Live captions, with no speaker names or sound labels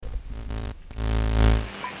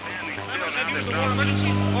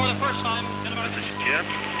emergency for the first time in about... This is Jim,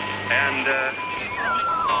 and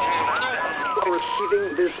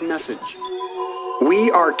receiving this message.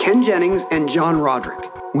 We are Ken Jennings and John Roderick.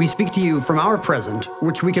 We speak to you from our present,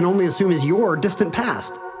 which we can only assume is your distant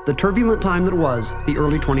past, the turbulent time that was the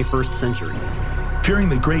early 21st century. Fearing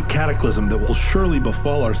the great cataclysm that will surely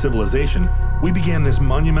befall our civilization, we began this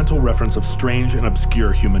monumental reference of strange and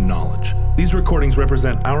obscure human knowledge. These recordings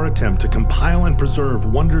represent our attempt to compile and preserve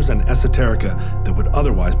wonders and esoterica that would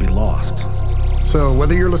otherwise be lost. So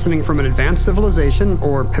whether you're listening from an advanced civilization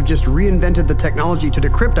or have just reinvented the technology to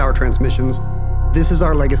decrypt our transmissions, this is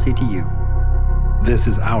our legacy to you. This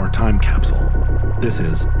is our time capsule. This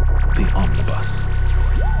is the Omnibus.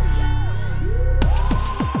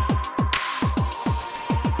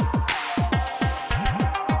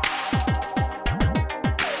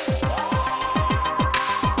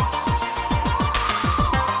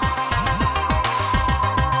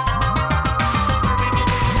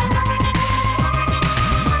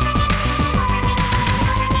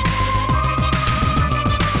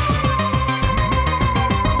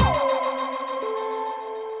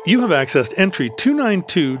 You have accessed entry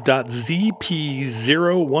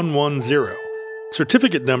 292.ZP0110,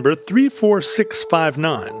 certificate number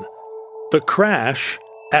 34659, The Crash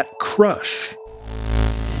at Crush.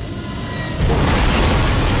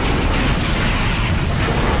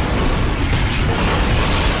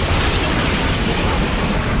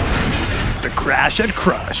 The Crash at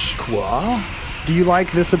Crush. Quoi? Do you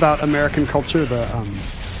like this about American culture, the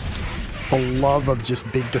love of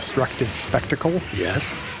just big destructive spectacle?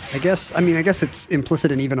 Yes. I guess it's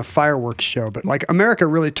implicit in even a fireworks show, but like America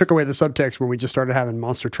really took away the subtext when we just started having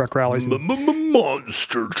monster truck rallies.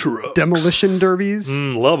 Monster trucks. Demolition derbies.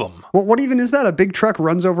 Love them. Well, what even is that? A big truck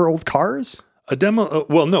runs over old cars? A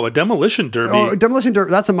demolition derby. Oh, demolition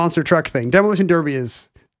derby. That's a monster truck thing. Demolition derby is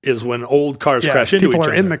when old cars crash into each other.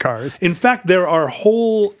 People are in the cars. In fact, there are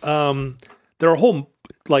whole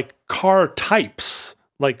like car types,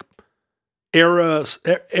 like eras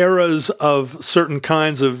of certain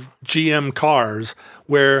kinds of GM cars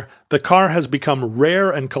where the car has become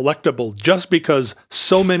rare and collectible just because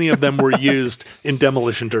so many of them were used in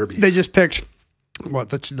demolition derbies. They just picked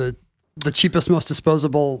the cheapest, most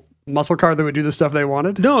disposable muscle car that would do the stuff they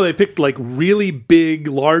wanted? No, they picked like really big,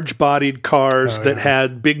 large-bodied cars that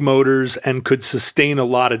had big motors and could sustain a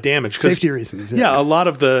lot of damage. Safety reasons. Yeah, a lot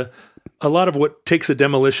of what takes a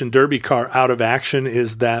demolition derby car out of action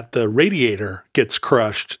is that the radiator gets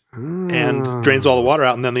crushed and drains all the water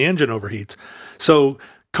out, and then the engine overheats. So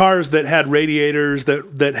cars that had radiators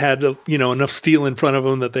that had enough steel in front of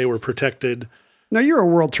them that they were protected. Now, you're a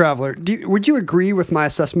world traveler. Would you agree with my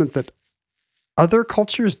assessment other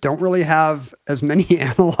cultures don't really have as many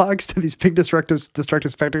analogs to these big destructive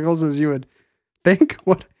spectacles as you would think?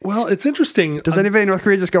 What? Well, it's interesting. Does anybody in North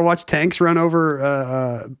Korea just go watch tanks run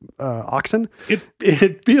over oxen?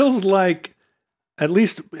 It feels like, at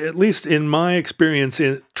least in my experience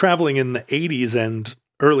in traveling in the 80s and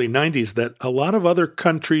early 90s, that a lot of other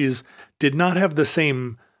countries did not have the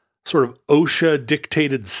same sort of OSHA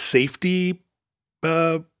dictated safety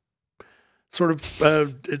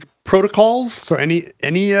protocols. So any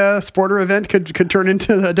sport or event could turn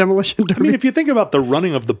into a demolition derby. I mean, if you think about the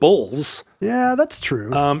running of the bulls. Yeah, that's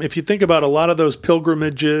true. If you think about a lot of those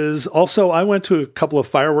pilgrimages. Also, I went to a couple of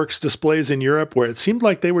fireworks displays in Europe where it seemed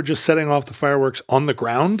like they were just setting off the fireworks on the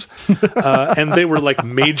ground. And they were like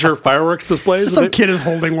major fireworks displays. Some kid is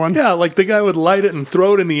holding one. Yeah, like the guy would light it and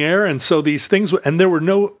throw it in the air. And so these things, and there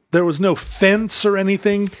was no fence or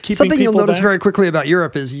anything keeping Something people you'll notice back. very quickly about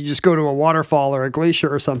Europe is you just go to a waterfall or a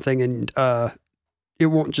glacier or something, and it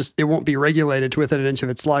won't be regulated to within an inch of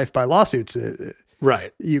its life by lawsuits.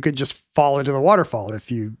 Right. You could just fall into the waterfall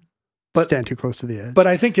if you stand too close to the edge. But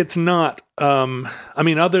I think it's not.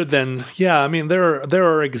 Other than there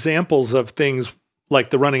are examples of things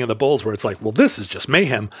like the running of the bulls where it's like, well, this is just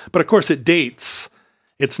mayhem. But of course, it dates.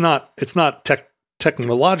 It's not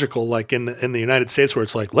technological like in the United States where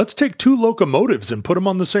it's like, let's take two locomotives and put them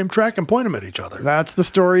on the same track and point them at each other. That's the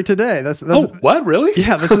story today. That's what, really?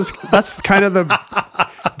 Yeah, that's kind of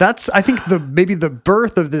I think maybe the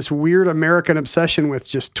birth of this weird American obsession with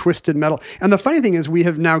just twisted metal. And the funny thing is we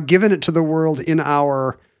have now given it to the world in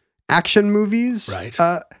our action movies. Right.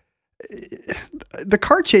 The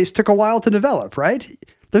car chase took a while to develop, right?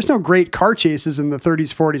 There's no great car chases in the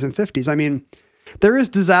 30s, 40s, and 50s. I mean, there is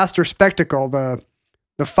disaster spectacle, the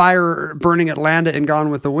fire burning Atlanta and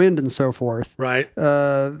Gone with the Wind and so forth. Right.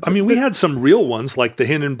 We had some real ones like the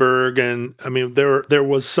Hindenburg, and there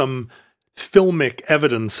was some filmic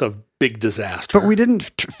evidence of big disaster. But we didn't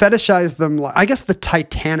fetishize them. I guess the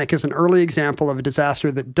Titanic is an early example of a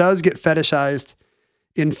disaster that does get fetishized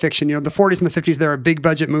in fiction. You know, the 40s and the 50s, there are big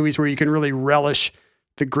budget movies where you can really relish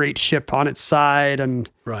the great ship on its side. And,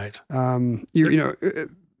 right.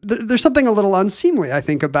 There's something a little unseemly, I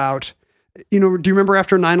think, about, do you remember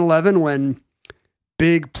after 9/11 when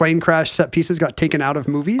big plane crash set pieces got taken out of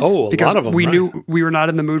movies? Oh, a lot of them. We knew we were not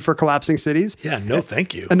in the mood for collapsing cities. Yeah, no,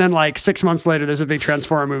 thank you. And then like 6 months later, there's a big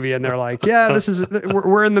Transformer movie and they're like, yeah,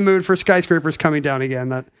 we're in the mood for skyscrapers coming down again.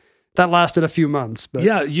 That lasted a few months. But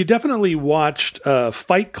yeah, you definitely watched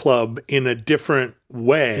Fight Club in a different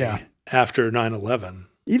way after 9/11.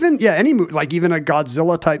 Even, any movie, like even a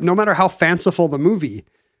Godzilla type, no matter how fanciful the movie,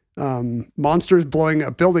 monsters blowing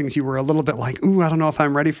up buildings, you were a little bit like, ooh, I don't know if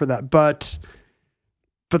I'm ready for that. But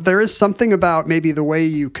there is something about maybe the way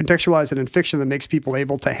you contextualize it in fiction that makes people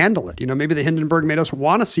able to handle it. Maybe the Hindenburg made us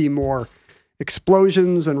want to see more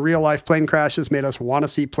explosions, and real life plane crashes made us want to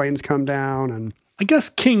see planes come down. And I guess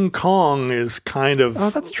King Kong is kind of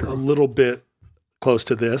that's true. A little bit close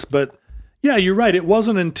to this, but yeah, you're right. It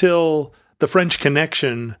wasn't until The French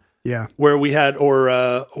Connection, where we had,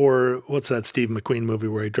 or what's that Steve McQueen movie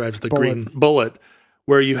where he drives the green Bullet,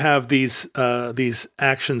 where you have these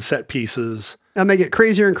action set pieces. And they get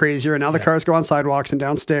crazier and crazier, and now the cars go on sidewalks and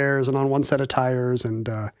downstairs and on one set of tires, and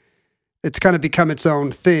it's kind of become its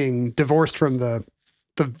own thing, divorced from the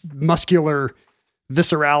muscular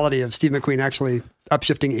viscerality of Steve McQueen actually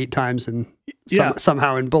upshifting 8 times and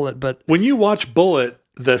somehow in Bullet. But when you watch Bullet,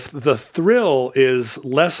 the thrill is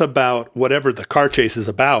less about whatever the car chase is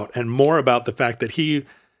about and more about the fact that he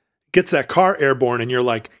gets that car airborne and you're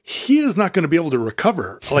like, he is not going to be able to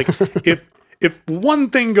recover. Like if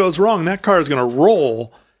one thing goes wrong, that car is going to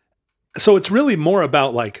roll. So it's really more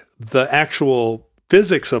about like the actual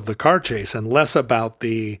physics of the car chase and less about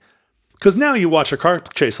because now you watch a car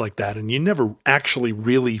chase like that and you never actually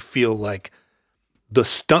really feel like the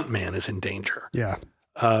stuntman is in danger. Yeah.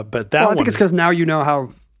 But I think it's because now you know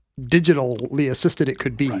how digitally assisted it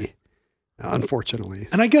could be, unfortunately.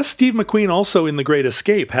 And I guess Steve McQueen also in The Great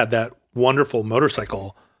Escape had that wonderful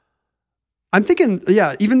motorcycle. I'm thinking,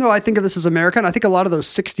 even though I think of this as American, I think a lot of those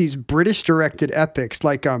 60s British directed epics,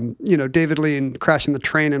 like, David Lean crashing the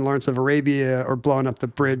train in Lawrence of Arabia or blowing up the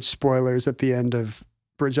bridge, spoilers at the end of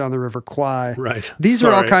Bridge on the River Kwai. Right. These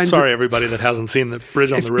are all kinds Sorry, everybody that hasn't seen the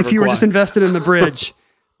Bridge on the River Kwai. If you were just invested in the bridge,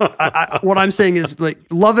 what I'm saying is like,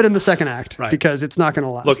 love it in the second act because it's not going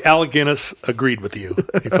to last. Look, Alec Guinness agreed with you.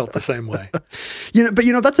 He felt the same way. But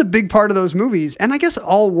that's a big part of those movies. And I guess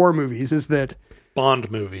all war movies is that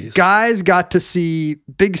Bond movies. Guys got to see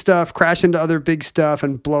big stuff crash into other big stuff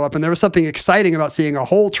and blow up. And there was something exciting about seeing a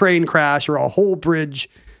whole train crash or a whole bridge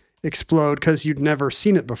explode because you'd never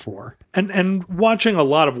seen it before. And watching a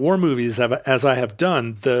lot of war movies, as I have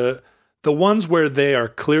done, the ones where they are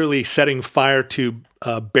clearly setting fire to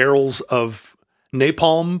barrels of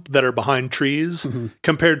napalm that are behind trees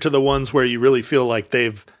compared to the ones where you really feel like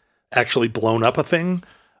they've actually blown up a thing.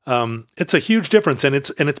 It's a huge difference, and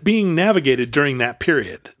it's being navigated during that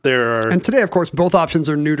period. And today, of course, both options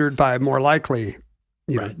are neutered by more likely,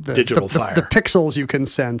 digital fire, the pixels you can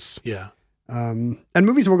sense. Yeah, and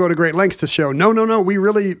movies will go to great lengths to show no, we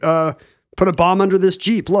really put a bomb under this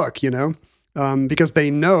Jeep. Look, because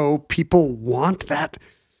they know people want that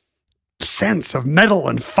sense of metal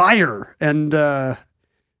and fire and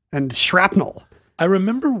shrapnel. I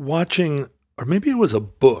remember watching, or maybe it was a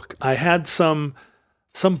book. I had some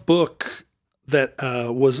book that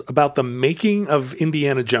was about the making of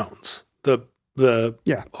Indiana Jones, the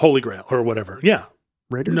Holy Grail or whatever. Yeah.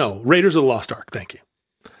 Raiders? No, Raiders of the Lost Ark. Thank you.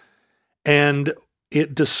 And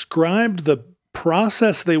it described the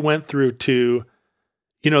process they went through to,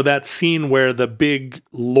 that scene where the big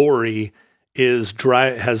lorry has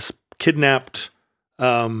kidnapped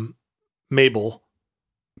Marion,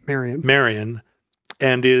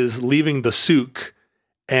 and is leaving the souk,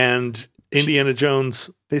 and Indiana Jones.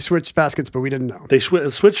 They switched baskets, but we didn't know. They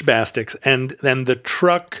switched baskets, and then the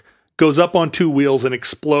truck goes up on 2 wheels and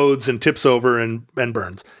explodes and tips over and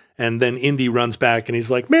burns. And then Indy runs back and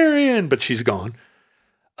he's like, Marion, but she's gone.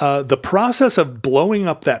 The process of blowing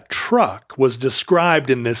up that truck was described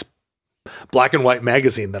in this black and white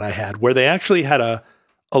magazine that I had, where they actually had a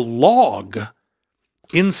log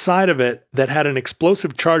inside of it that had an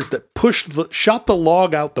explosive charge that shot the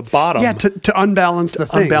log out the bottom. Yeah, to unbalance the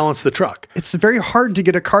thing. Unbalance the truck. It's very hard to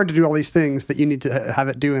get a car to do all these things that you need to have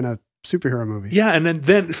it do in a superhero movie. Yeah, and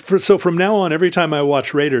then from now on, every time I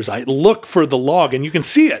watch Raiders, I look for the log, and you can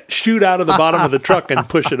see it shoot out of the bottom of the truck and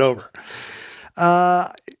push it over.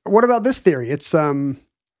 What about this theory? It's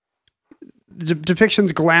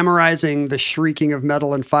depictions glamorizing the shrieking of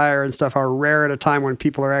metal and fire and stuff are rare at a time when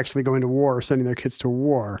people are actually going to war or sending their kids to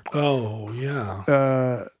war. Oh,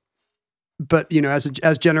 yeah. But, you know,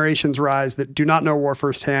 as generations rise that do not know war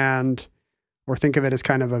firsthand or think of it as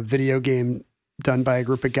kind of a video game done by a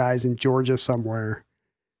group of guys in Georgia somewhere,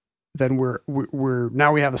 then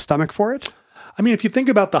now we have a stomach for it. I mean, if you think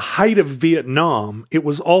about the height of Vietnam, it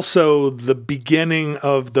was also the beginning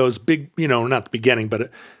of those big, you know, not the beginning,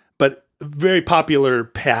 but very popular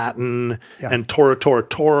Patton and Tora Tora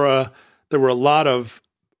Tora. There were a lot of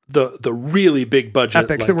the really big budget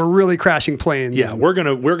epics that were really crashing planes. Yeah, we're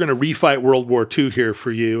gonna refight World War II here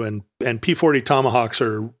for you, and P-40 Tomahawks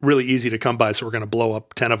are really easy to come by, so we're gonna blow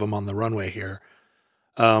up 10 of them on the runway here.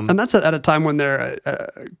 And that's at a time when their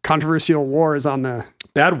controversial war is on the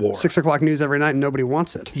bad war 6 o'clock news every night, and nobody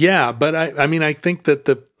wants it. Yeah, but I mean, I think that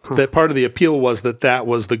that part of the appeal was that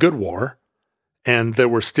was the good war. And there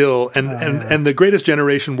were still, and the greatest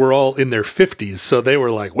generation were all in their 50s. So they were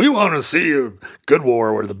like, we want to see a good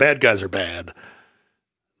war where the bad guys are bad.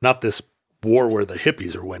 Not this war where the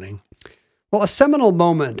hippies are winning. Well, a seminal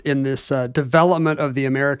moment in this development of the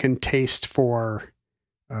American taste for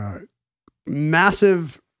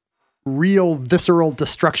massive, real, visceral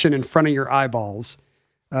destruction in front of your eyeballs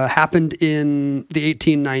happened in the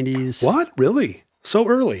 1890s. What? Really? So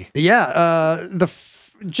early? Yeah.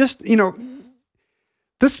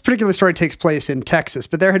 This particular story takes place in Texas,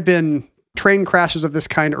 but there had been train crashes of this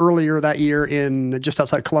kind earlier that year in just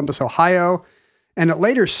outside Columbus, Ohio. And it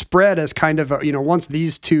later spread as kind of once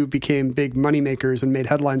these two became big moneymakers and made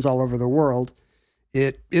headlines all over the world,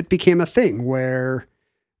 it became a thing where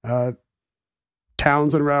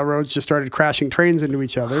towns and railroads just started crashing trains into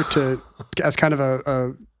each other as kind of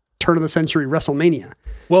a turn of the century WrestleMania.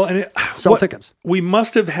 Well, and sell tickets. We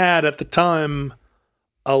must have had at the time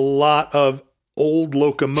a lot of old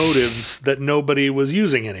locomotives that nobody was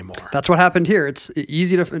using anymore. That's what happened here. It's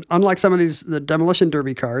easy to, unlike some of the demolition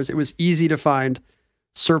derby cars, it was easy to find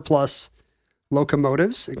surplus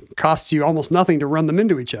locomotives. It costs you almost nothing to run them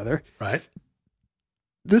into each other. Right.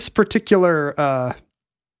 This particular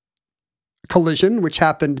collision, which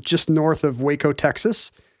happened just north of Waco,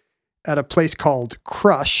 Texas, at a place called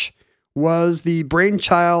Crush, was the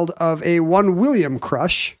brainchild of one William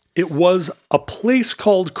Crush. It was a place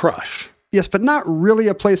called Crush. Yes, but not really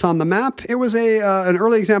a place on the map. It was an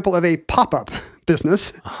early example of a pop-up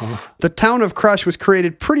business. Uh-huh. The town of Crush was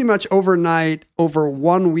created pretty much overnight over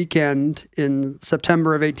one weekend in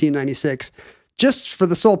September of 1896, just for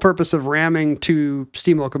the sole purpose of ramming two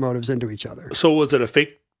steam locomotives into each other. So was it a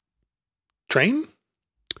fake train?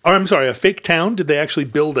 Or I'm sorry, a fake town? Did they actually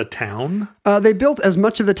build a town? They built as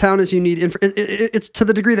much of the town as you need. It's to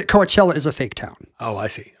the degree that Coachella is a fake town. Oh, I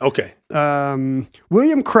see. Okay.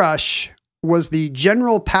 William Crush was the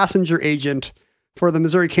general passenger agent for the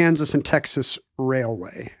Missouri, Kansas, and Texas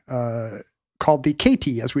Railway, called the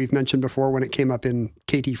KT, as we've mentioned before when it came up in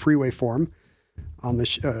KT Freeway form on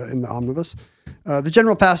in the omnibus. The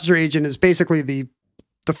general passenger agent is basically the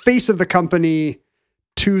face of the company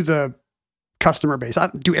to the customer base.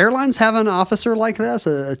 Do airlines have an officer like this,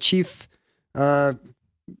 a chief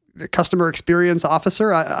customer experience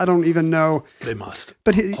officer? I don't even know. They must.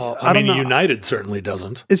 But I don't know. United certainly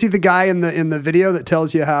doesn't. Is he the guy in the video that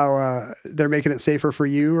tells you how they're making it safer for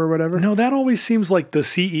you or whatever? No, that always seems like the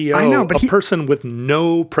CEO. I know, but a person with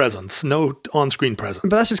no presence, no on-screen presence.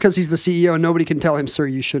 But that's just because he's the CEO and nobody can tell him, sir,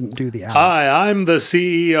 you shouldn't do the ads. Hi, I'm the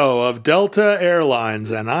CEO of Delta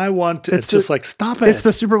Airlines, and I want to... It's just like, stop it. It's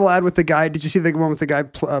the Super Bowl ad with the guy. Did you see the one with the guy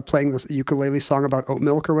playing the ukulele song about oat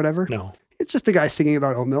milk or whatever? No. It's just the guy singing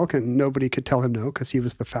about oat milk, and nobody could tell him no because he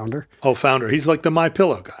was the founder. Oh, founder. He's like the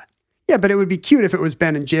MyPillow guy. Yeah, but it would be cute if it was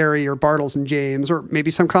Ben and Jerry or Bartles and James, or maybe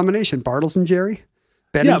some combination. Bartles and Jerry?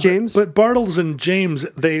 Ben and James? But Bartles and James,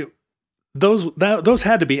 those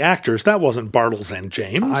had to be actors. That wasn't Bartles and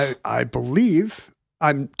James. I believe.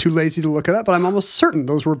 I'm too lazy to look it up, but I'm almost certain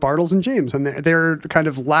those were Bartles and James, and their kind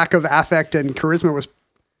of lack of affect and charisma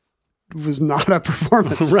was not a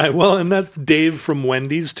performance. Right. Well, and that's Dave from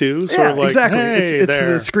Wendy's too. Sort of like, exactly. Hey, it's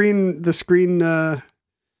the screen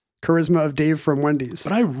charisma of Dave from Wendy's.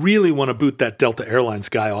 But I really want to boot that Delta Airlines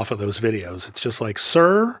guy off of those videos. It's just like,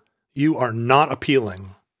 sir, you are not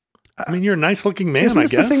appealing. I mean, you're a nice looking man, Isn't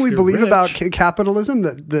this I guess. the thing we You're believe rich. about capitalism?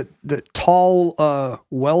 That tall,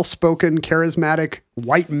 well-spoken, charismatic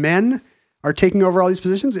white men are taking over all these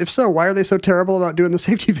positions? If so, why are they so terrible about doing the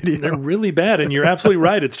safety video? They're really bad, and you're absolutely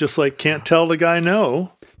right. It's just like, can't tell the guy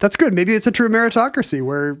no. That's good. Maybe it's a true meritocracy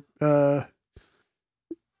where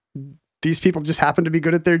these people just happen to be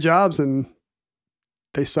good at their jobs, and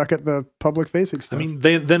they suck at the public facing stuff. I mean,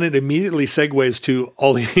 then it immediately segues to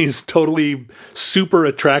all these totally super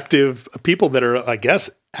attractive people that are, I guess,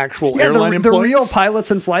 actual airline the employees. real pilots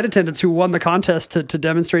and flight attendants who won the contest to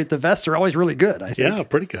demonstrate the vests are always really good, I think. Yeah,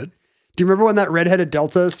 pretty good. Do you remember when that redheaded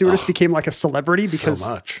Delta stewardess became like a celebrity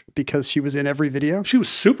because she was in every video? She was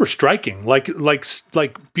super striking, like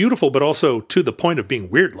beautiful, but also to the point of being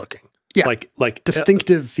weird looking. Yeah, like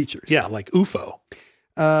distinctive features. Yeah, like UFO.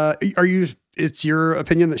 It's your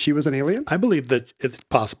opinion that she was an alien? I believe that it's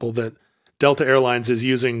possible that Delta Airlines is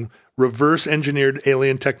using reverse engineered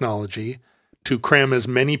alien technology to cram as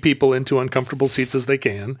many people into uncomfortable seats as they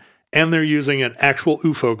can, and they're using an actual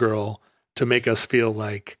UFO girl to make us feel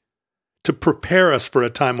like, to prepare us for a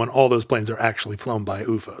time when all those planes are actually flown by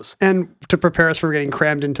UFOs. And to prepare us for getting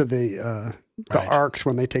crammed into the arcs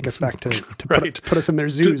when they take us back to put us in their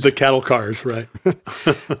zoos. The cattle cars, right.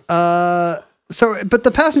 But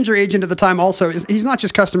the passenger agent at the time also, he's not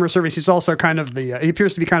just customer service, he's also kind of he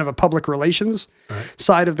appears to be kind of a public relations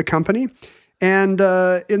side of the company. And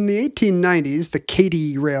in the 1890s, the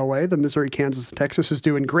Katy Railway, the Missouri, Kansas, and Texas, is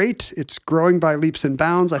doing great. It's growing by leaps and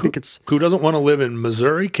bounds. I think it's... Who doesn't want to live in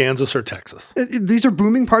Missouri, Kansas, or Texas? These are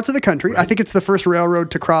booming parts of the country. Right. I think it's the first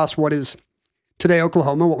railroad to cross what is today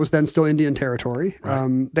Oklahoma, what was then still Indian Territory.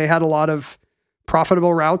 Right. They had a lot of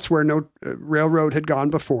profitable routes where no railroad had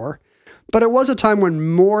gone before. But it was a time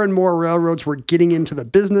when more and more railroads were getting into the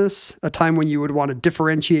business, a time when you would want to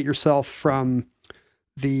differentiate yourself from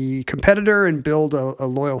the competitor and build a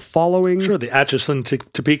loyal following. Sure, the Atchison,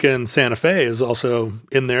 Topeka, and Santa Fe is also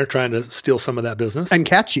in there trying to steal some of that business. And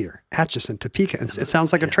catchier, Atchison, Topeka. It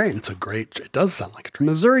sounds like a train. It does sound like a train.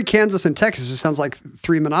 Missouri, Kansas, and Texas. It sounds like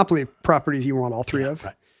three monopoly properties you want all three of.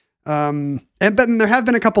 Right. But there have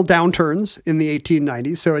been a couple downturns in the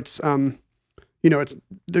 1890s, so it's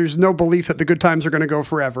there's no belief that the good times are going to go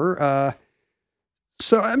forever.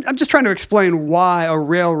 So I'm just trying to explain why a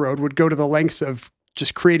railroad would go to the lengths of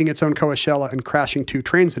just creating its own Coachella and crashing two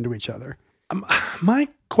trains into each other. My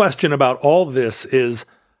question about all this is,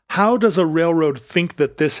 how does a railroad think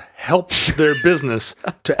that this helps their business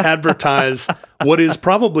to advertise what is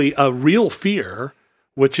probably a real fear,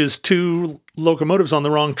 which is two locomotives on the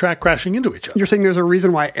wrong track crashing into each other? You're saying there's a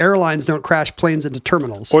in why airlines don't crash planes into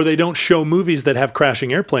terminals. Or they don't show movies that have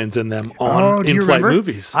crashing airplanes in them on in-flight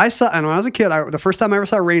movies. I saw, and when I was a kid, the first time I ever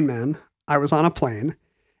saw Rain Man, I was on a plane.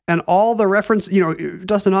 And all the reference,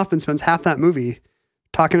 Dustin Hoffman spends half that movie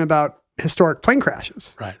talking about historic plane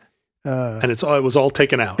crashes. Right. And it was all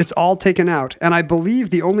taken out. It's all taken out. And I believe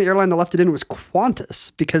the only airline that left it in was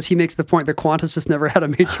Qantas, because he makes the point that Qantas just never had a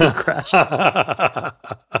major crash.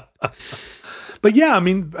 But yeah, I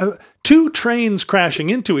mean, two trains crashing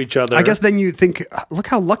into each other. I guess then you think, look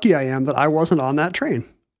how lucky I am that I wasn't on that train.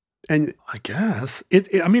 And I guess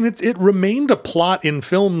it remained a plot in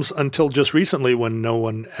films until just recently, when no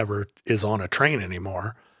one ever is on a train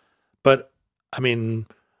anymore. But I mean,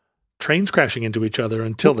 trains crashing into each other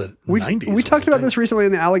until the 90s. We talked about this recently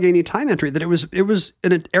in the Allegheny Time entry, that it was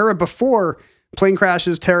in an era before plane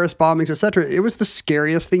crashes, terrorist bombings, etc. It was the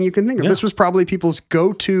scariest thing you can think of. Yeah. This was probably people's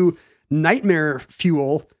go-to nightmare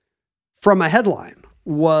fuel from a headline.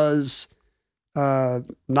 Was not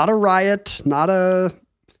a riot, not a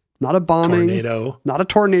bombing, not a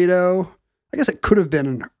tornado. I guess it could have been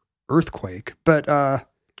an earthquake, but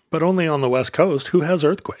only on the West Coast. Who has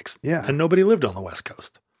earthquakes? Yeah, and nobody lived on the West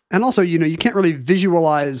Coast. And also, you can't really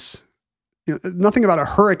visualize. Nothing about a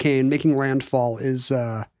hurricane making landfall is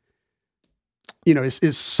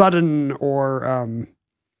sudden or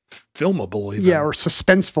filmable, even. Yeah, or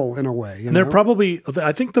suspenseful in a way. And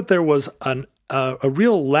I think that there was a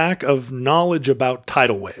real lack of knowledge about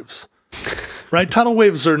tidal waves. Right? Tidal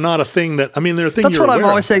waves are not a thing they're a thing That's what I'm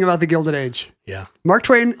always saying about the Gilded Age. Yeah. Mark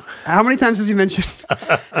Twain, how many times in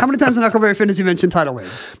Huckleberry Finn has he mentioned tidal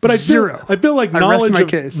waves? But Zero. I feel like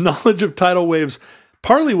knowledge of tidal waves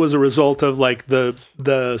partly was a result of like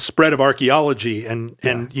the spread of archaeology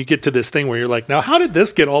and you get to this thing where you're like, now how did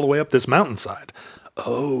this get all the way up this mountainside?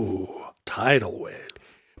 Oh, tidal wave.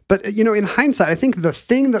 But in hindsight, I think the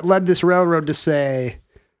thing that led this railroad to say,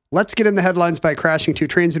 let's get in the headlines by crashing two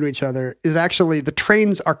trains into each other, is actually the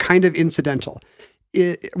trains are kind of incidental.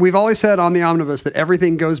 We've always said on the Omnibus that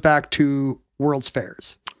everything goes back to World's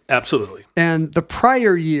Fairs. Absolutely. And the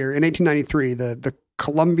prior year, in 1893, the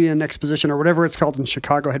Columbian Exposition, or whatever it's called in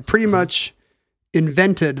Chicago, had pretty much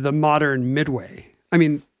invented the modern Midway. I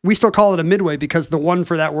mean, we still call it a Midway because the one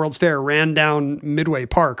for that World's Fair ran down Midway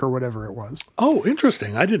Park or whatever it was. Oh,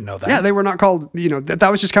 interesting. I didn't know that. Yeah, they were not called, that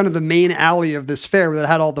was just kind of the main alley of this fair that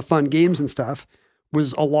had all the fun games and stuff.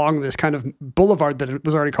 was along this kind of boulevard that it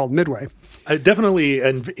was already called Midway. I definitely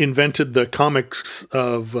invented the comics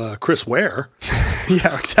of Chris Ware, Yeah,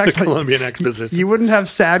 the exactly. Columbian Exposition. You wouldn't have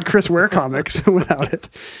sad Chris Ware comics without it.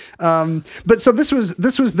 But so this was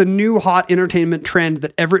the new hot entertainment trend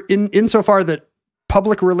that insofar that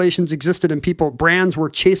public relations existed and brands were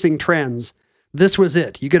chasing trends. This was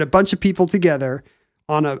it. You get a bunch of people together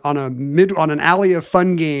on an alley of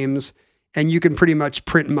fun games, and you can pretty much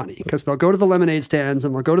print money because they'll go to the lemonade stands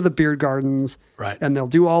and they'll go to the beer gardens, Right. And they'll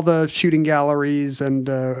do all the shooting galleries and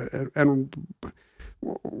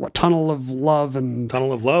what Tunnel of Love,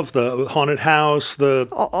 the haunted house,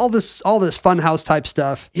 all this fun house type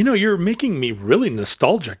stuff. You're making me really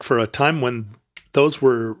nostalgic for a time when those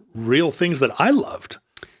were real things that I loved.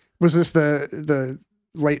 Was this the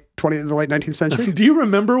late 19th century? Do you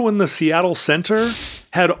remember when the Seattle Center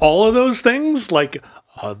had all of those things, like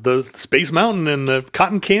the Space Mountain and the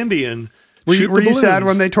cotton candy and Were shoot you the balloons? sad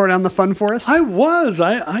when they tore down the Fun Forest? I was.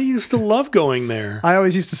 I used to love going there. I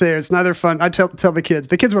always used to say it's neither fun. I tell the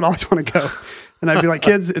kids would always want to go, and I'd be like,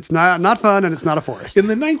 kids, it's not fun and it's not a forest. In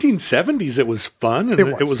the 1970s, it was fun and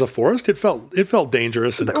it was a forest. It felt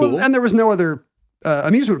dangerous and cool. And there was no other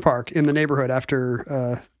amusement park in the neighborhood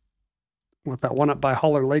after that one up by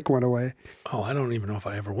Holler Lake went away. Oh, I don't even know if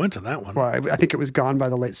I ever went to that one. Well, I think it was gone by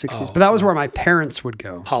the late 60s, but that was where my parents would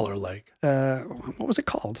go. Holler Lake. What was it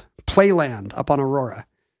called? Playland up on Aurora.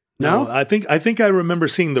 No? I think I remember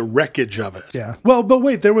seeing the wreckage of it. Yeah. Well, but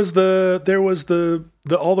wait, there was the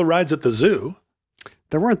all the rides at the zoo.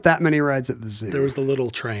 There weren't that many rides at the zoo. There was the little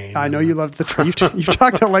train. I know you loved the train. You've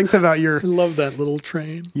talked at length about I love that little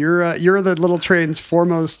train. You're the little train's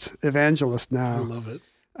foremost evangelist now. I love it.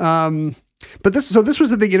 But this was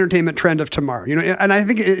the big entertainment trend of tomorrow, and I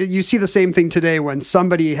think you see the same thing today when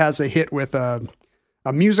somebody has a hit with a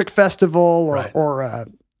music festival or a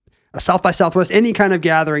South by Southwest, any kind of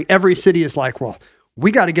gathering. Every city is like, well,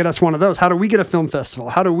 we got to get us one of those. How do we get a film festival?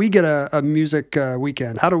 How do we get a music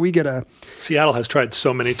weekend? How do we get a... Seattle has tried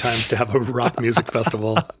so many times to have a rock music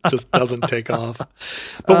festival. Just doesn't take off.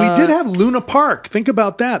 But we did have Luna Park. Think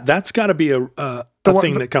about that. That's got to be a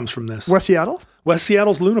thing that comes from this. West Seattle? West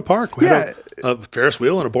Seattle's Luna Park. We had a Ferris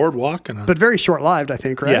wheel and a boardwalk. But very short-lived, I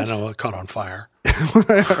think, right? Yeah, no, it caught on fire.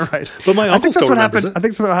 Right. But my uncle I think that's still what happened. it. I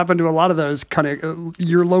think that's what happened to a lot of those kind of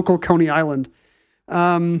your local Coney Island.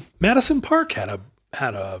 Madison Park had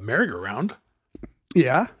a merry-go-round.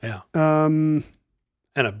 Yeah. Yeah. And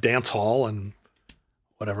a dance hall and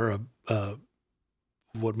whatever,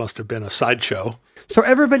 what must have been a sideshow. So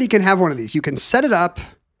everybody can have one of these. You can set it up,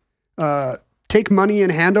 take money in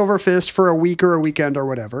hand over fist for a week or a weekend or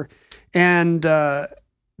whatever. And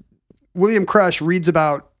William Crush reads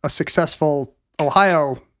about a successful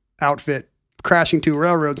Ohio outfit crashing two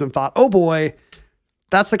railroads and thought, oh boy,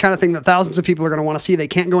 that's the kind of thing that thousands of people are going to want to see. They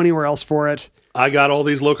can't go anywhere else for it. I got all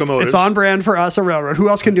these locomotives. It's on brand for us, a railroad. Who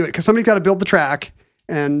else can do it? Because somebody's got to build the track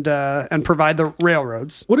and provide the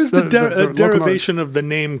railroads. What is the derivation locomotives. of the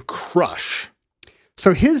name Crush?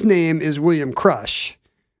 So his name is William Crush.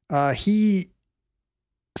 He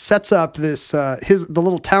sets up this the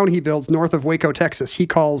little town he builds north of Waco, Texas. He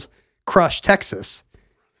calls Crush, Texas.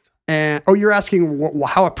 And you're asking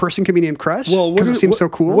how a person can be named Crush? Well, because it seems so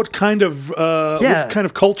cool. What kind of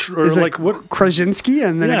culture or is like it what Krasinski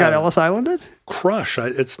and then it got Ellis Islanded? Crush?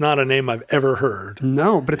 It's not a name I've ever heard.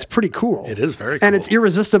 No, but it's pretty cool. It is very cool. And it's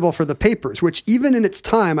irresistible for the papers, which even in its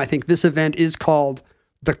time, I think this event is called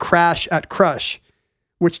the Crash at Crush,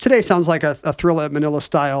 which today sounds like a Thrilla at Manila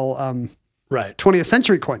style 20th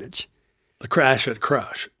century coinage. The Crash at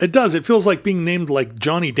Crush. It does. It feels like being named like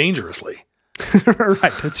Johnny Dangerously.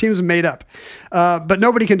 Right. It seems made up. But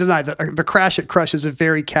nobody can deny that the Crash at Crush is a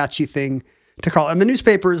very catchy thing to call. And the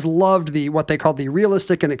newspapers loved what they called the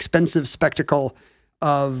realistic and expensive spectacle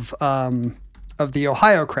of the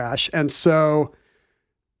Ohio crash. And so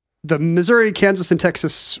the Missouri, Kansas, and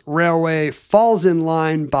Texas Railway falls in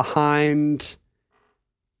line behind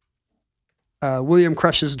William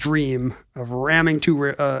Crush's dream of ramming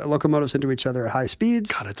two locomotives into each other at high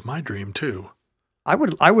speeds. God, it's my dream too. I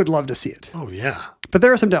would love to see it. Oh yeah. But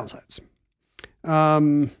there are some downsides.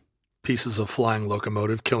 Pieces of flying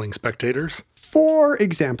locomotive killing spectators. For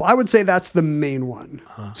example, I would say that's the main one.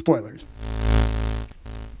 Spoilers.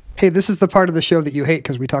 Hey, this is the part of the show that you hate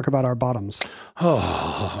because we talk about our bottoms.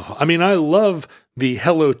 Oh, I mean, I love the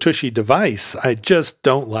Hello Tushy device. I just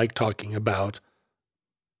don't like talking about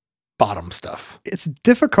bottom stuff. It's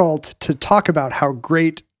difficult to talk about how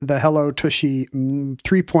great the Hello Tushy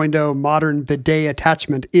 3.0 modern bidet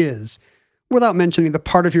attachment is without mentioning the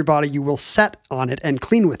part of your body you will set on it and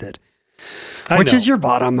clean with it, which is your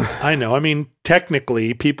bottom. I know. I mean,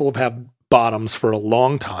 technically, people have bottoms for a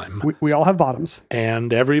long time, We all have bottoms.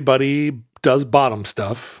 and everybody does bottom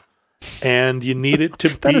stuff, and you need it to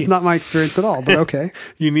That is not my experience at all, but okay.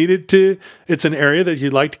 you need it to, it's an area that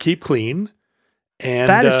you'd like to keep clean. And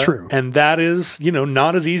That is true. And that is,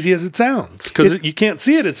 not as easy as it sounds, because you can't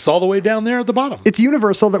see it. It's all the way down there at the bottom. It's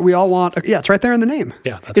universal that we all want. Yeah, it's right there in the name.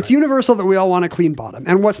 Yeah, that's it's right. universal that we all want a clean bottom.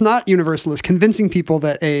 And what's not universal is convincing people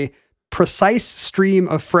that a precise stream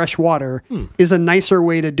of fresh water is a nicer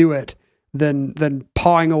way to do it than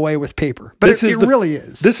pawing away with paper. But it really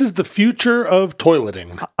is. This is the future of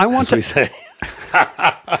toileting. I want as to we say.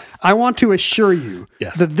 I want to assure you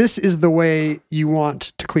Yes. that this is the way you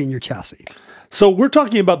want to clean your chassis. So we're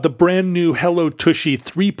talking about the brand new Hello Tushy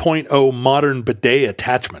 3.0 modern bidet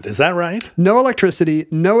attachment. Is that right? No electricity,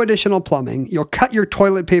 no additional plumbing. You'll cut your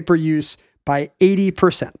toilet paper use by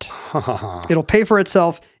 80%. It'll pay for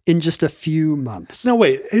itself in just a few months. No,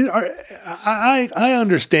 wait. I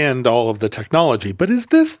understand all of the technology, but is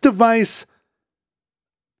this device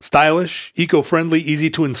stylish, eco-friendly, easy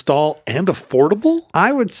to install, and affordable?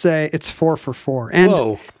 I would say it's 4 for 4. And,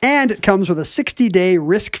 Whoa. and it comes with a 60-day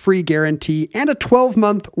risk-free guarantee and a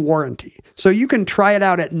 12-month warranty. So you can try it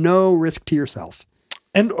out at no risk to yourself.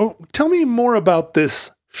 And tell me more about this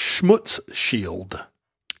Schmutz Shield.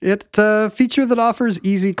 It's a feature that offers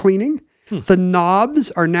easy cleaning. The knobs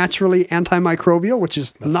are naturally antimicrobial, which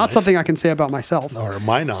is not nice. something I can say about myself. Or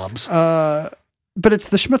my knobs. But it's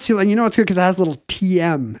the Schmutz seal, and you know it's good because it has a little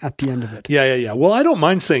TM at the end of it. Yeah. Well, I don't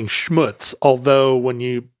mind saying schmutz, although when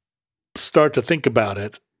you start to think about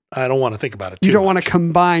it, I don't want to think about it too You don't much. want to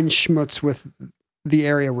combine schmutz with the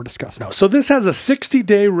area we're discussing. No. So this has a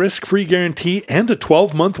 60-day risk-free guarantee and a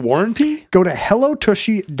 12-month warranty? Go to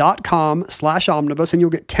hellotushy.com/omnibus and you'll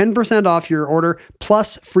get 10% off your order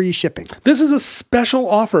plus free shipping. This is a special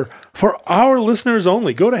offer for our listeners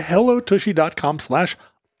only. Go to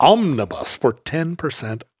hellotushy.com/omnibus for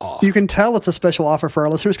 10% off. You can tell it's a special offer for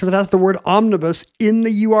our listeners because it has the word omnibus in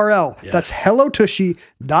the URL. Yes. That's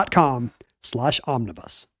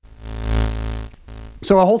hellotushy.com/omnibus.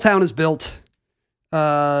 So a whole town is built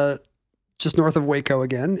just north of Waco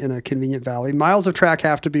again in a convenient valley. Miles of track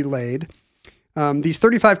have to be laid. These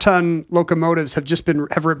 35-ton locomotives have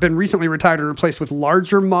been recently retired and replaced with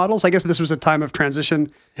larger models. I guess this was a time of transition.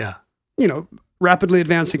 Yeah. Rapidly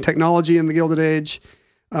advancing technology in the Gilded Age.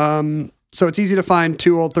 So it's easy to find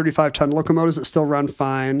 2 old 35-ton locomotives that still run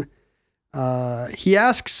fine. He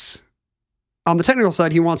asks, on the technical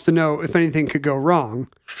side, he wants to know if anything could go wrong.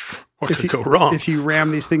 What could go wrong? If you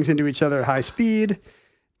ram these things into each other at high speed.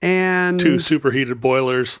 And 2 superheated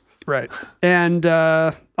boilers. right. And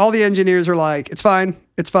all the engineers are like, it's fine.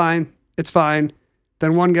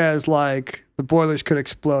 Then one guy is like, the boilers could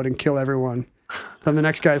explode and kill everyone. Then the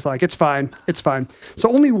next guy's like, it's fine.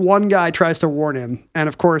 So only one guy tries to warn him. And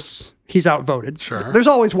of course, he's outvoted. Sure. There's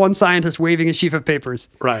always one scientist waving a sheaf of papers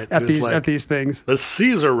Right. at Who's these things. The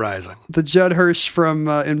seas are rising. The Judd Hirsch from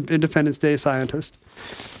Independence Day scientist.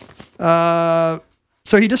 So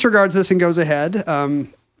he disregards this and goes ahead.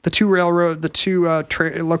 The two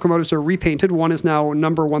locomotives are repainted. One is now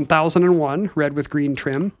number 1001, red with green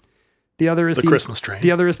trim. The other is The Christmas train.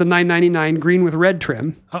 The other is the 999, green with red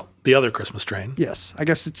trim. Oh, the other Christmas train. Yes, I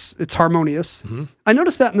guess it's harmonious. Mm-hmm. I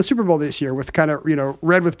noticed that in the Super Bowl this year with kind of,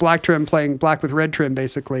 red with black trim playing black with red trim,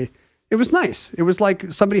 basically. It was nice. It was like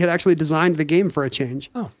somebody had actually designed the game for a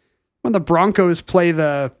change. Oh. When the Broncos play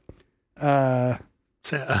the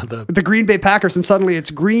Green Bay Packers and suddenly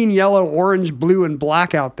it's green, yellow, orange, blue, and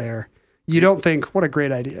black out there, you don't think, what a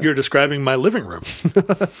great idea. You're describing my living room.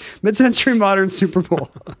 Mid-century modern Super Bowl.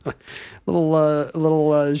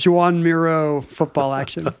 little Joan Miro football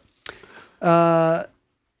action.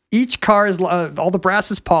 Each car is, all the brass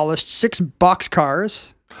is polished. 6 box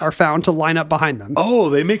cars are found to line up behind them. Oh,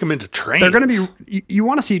 they make them into trains. They're going to be, you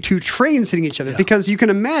want to see 2 trains hitting each other because you can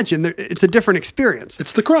imagine it's a different experience.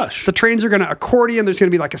 It's the crush. The trains are going to accordion. There's going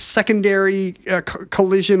to be like a secondary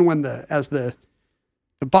collision when as the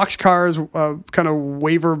box cars kind of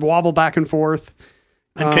wobble back and forth.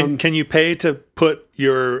 And can you pay to put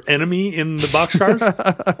your enemy in the boxcars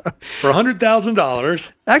for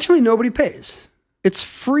 $100,000? Actually, nobody pays. It's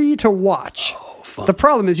free to watch. Oh, fun. The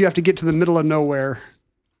problem is you have to get to the middle of nowhere,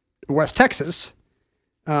 West Texas.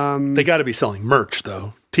 They got to be selling merch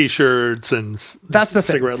though, T-shirts and That's the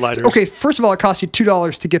thing. cigarette lighters. Okay, first of all, it costs you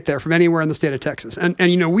 $2 to get there from anywhere in the state of Texas, and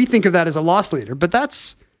we think of that as a loss leader, but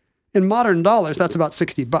that's in modern dollars, that's about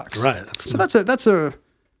 $60. Right. So that's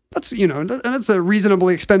a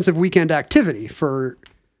reasonably expensive weekend activity for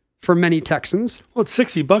many Texans. Well, it's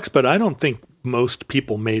 $60, but I don't think most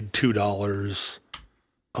people made $2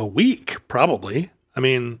 a week. Probably. I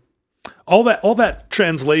mean, All that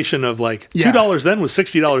translation of like Yeah. $2 then was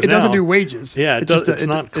 $60 now. It doesn't do wages. Yeah, it does. It's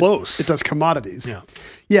not close. It does commodities. Yeah.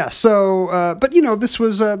 Yeah. So, but this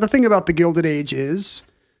was the thing about the Gilded Age is,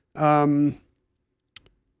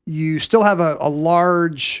 you still have a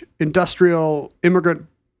large industrial immigrant,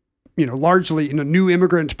 largely new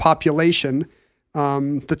immigrant population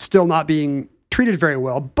that's still not being treated very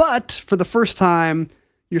well. But for the first time,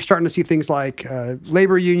 you're starting to see things like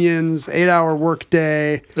labor unions, 8-hour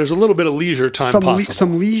workday. There's a little bit of leisure time possible.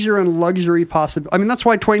 Some leisure and luxury possible. I mean, that's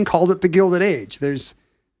why Twain called it the Gilded Age. There's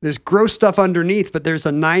gross stuff underneath, but there's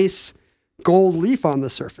a nice gold leaf on the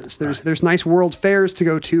surface. There's nice world fairs to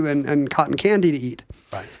go to and cotton candy to eat.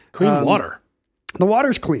 Right. Clean water. The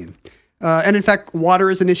water's clean. And in fact, water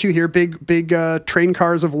is an issue here. Big train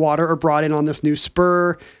cars of water are brought in on this new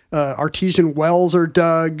spur. Artesian wells are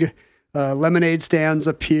dug. Lemonade stands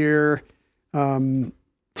appear. So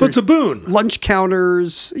it's a boon. Lunch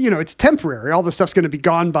counters. It's temporary. All this stuff's going to be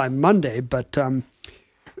gone by Monday, but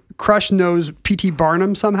Crush knows P.T.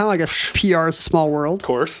 Barnum somehow. I guess PR is a small world. Of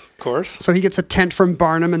course. So he gets a tent from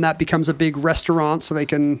Barnum, and that becomes a big restaurant so they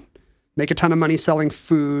can make a ton of money selling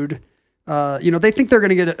food. They think they're going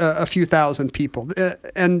to get a few thousand people.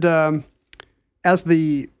 And as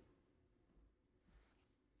the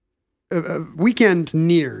weekend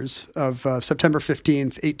nears of September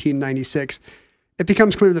 15th, 1896, it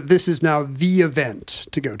becomes clear that this is now the event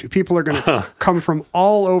to go to. People are going to come from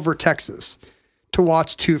all over Texas to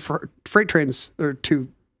watch two freight trains or two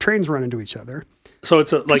trains run into each other. So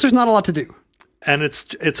it's 'Cause there's not a lot to do. And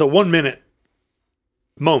it's a 1 minute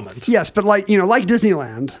moment. Yes, but like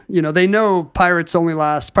Disneyland, they know Pirates of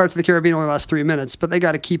the Caribbean only last 3 minutes, but they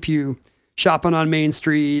got to keep you shopping on Main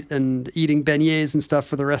Street and eating beignets and stuff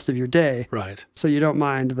for the rest of your day. Right. So you don't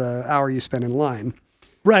mind the hour you spend in line.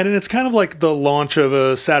 Right. And it's kind of like the launch of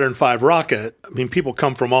a Saturn V rocket. I mean, people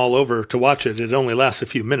come from all over to watch it. It only lasts a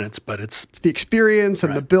few minutes, but it's the experience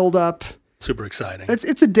and the build up. Super exciting.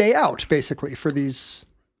 It's a day out basically for these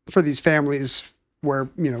families where,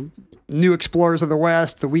 new explorers of the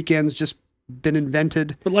West, the weekend's just been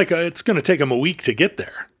invented. But it's going to take them a week to get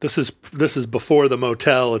there. This is before the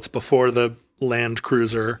motel. It's before the Land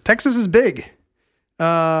Cruiser. Texas is big.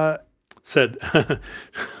 Said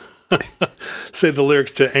say the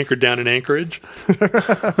lyrics to Anchored Down in Anchorage.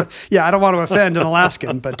 Yeah, I don't want to offend an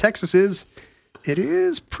Alaskan, but Texas is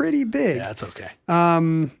pretty big. Yeah, it's okay.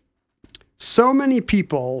 So many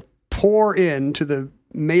people pour into the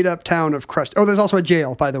made-up town of Crush. Oh, there's also a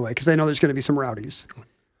jail, by the way, because they know there's going to be some rowdies.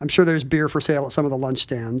 I'm sure there's beer for sale at some of the lunch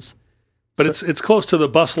stands. But it's close to the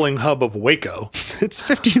bustling hub of Waco. It's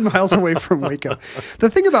 15 miles away from Waco. The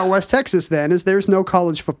thing about West Texas, then, is there's no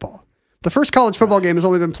college football. The first college football game has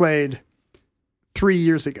only been played 3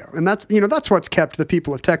 years ago. And that's what's kept the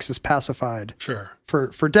people of Texas pacified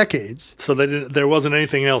for decades. So there wasn't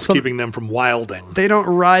anything else keeping them from wilding. They don't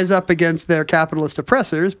rise up against their capitalist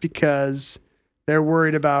oppressors because they're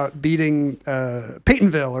worried about beating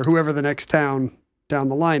Peytonville or whoever the next town down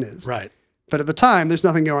the line is. Right. But at the time, there's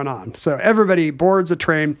nothing going on. So everybody boards a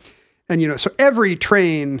train. And, so every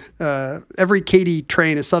train, every Katy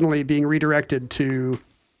train is suddenly being redirected to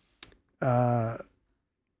the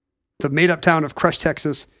made-up town of Crush,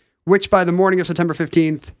 Texas, which by the morning of September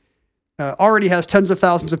 15th already has tens of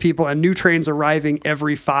thousands of people and new trains arriving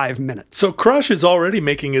every 5 minutes. So Crush is already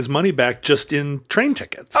making his money back just in train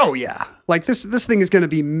tickets. Oh, yeah. Like this thing is going to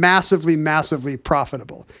be massively, massively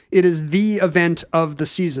profitable. It is the event of the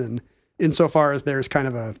season insofar as there's kind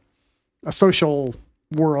of a social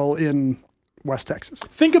whirl in West Texas.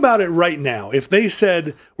 Think about it right now. If they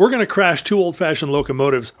said, we're going to crash two old-fashioned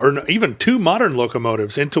locomotives, or even two modern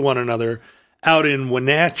locomotives into one another out in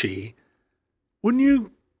Wenatchee, wouldn't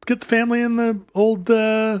you get the family in the old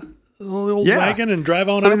wagon and drive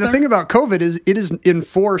on out the there? thing about COVID is it is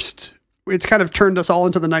enforced. It's kind of turned us all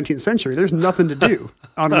into the 19th century. There's nothing to do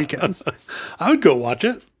on weekends. I would go watch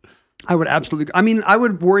it. I would absolutely. I mean, I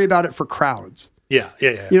would worry about it for crowds. Yeah.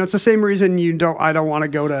 It's the same reason I don't want to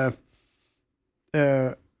go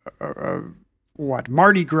to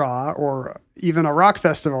Mardi Gras or even a rock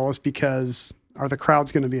festival is because are the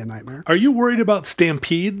crowds going to be a nightmare? Are you worried about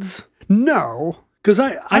stampedes? No. Because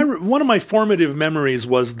I one of my formative memories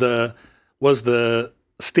was the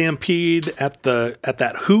stampede at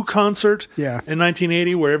that Who concert in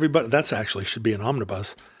 1980 where everybody, that's actually should be an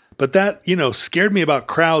omnibus. But that, scared me about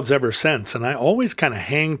crowds ever since. And I always kind of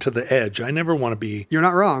hang to the edge. I never want to be. You're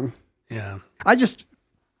not wrong. Yeah.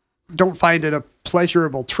 don't find it a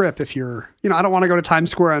pleasurable trip if you're, I don't want to go to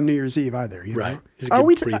Times Square on New Year's Eve either. Right. I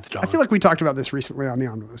feel like we talked about this recently on the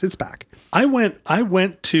Omnibus. It's back. I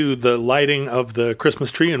went to the lighting of the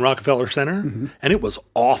Christmas tree in Rockefeller Center, and it was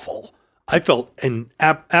awful. I felt in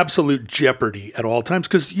absolute jeopardy at all times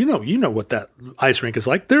because you know what that ice rink is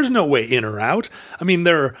like. There's no way in or out. I mean,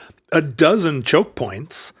 there are a dozen choke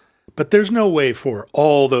points, but there's no way for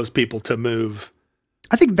all those people to move.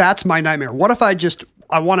 I think that's my nightmare. What if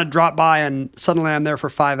I want to drop by and suddenly I'm there for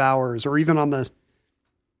 5 hours, or even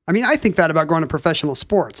I think that about going to professional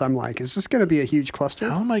sports. I'm like, is this going to be a huge cluster?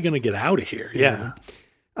 How am I going to get out of here? Yeah.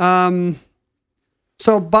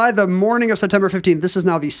 So by the morning of September 15th, this is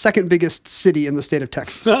now the second biggest city in the state of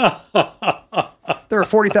Texas. There are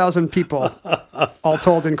 40,000 people all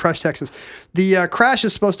told in Crush, Texas. The crash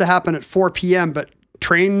is supposed to happen at 4 p.m., but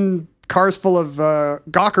train cars full of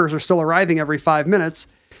gawkers are still arriving every 5 minutes.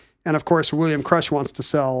 And of course, William Crush wants to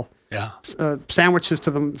sell sandwiches to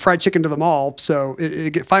them, fried chicken to them all. So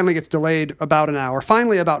it finally gets delayed about an hour.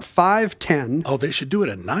 Finally, about 5:10. Oh, they should do it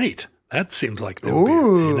at night. That seems like they would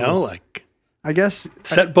be, I guess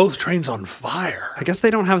set both trains on fire. I guess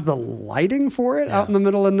they don't have the lighting for it out in the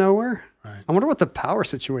middle of nowhere. Right. I wonder what the power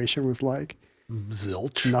situation was like.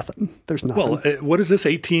 Zilch. Nothing. There's nothing. Well, what is this?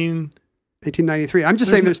 1893. I'm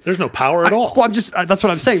just saying there's no power at all. Well, that's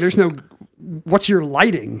what I'm saying. There's no. What's your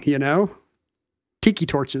lighting? Tiki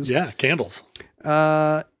torches. Yeah, candles.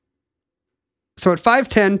 So at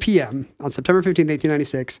 5:10 p.m. on September 15th,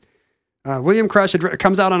 1896, William Crush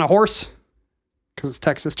comes out on a horse because it's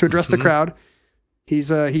Texas to address the crowd.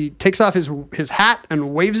 He takes off his hat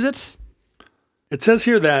and waves it. It says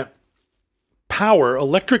here that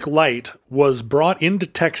electric light was brought into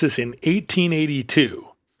Texas in 1882,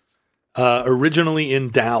 originally in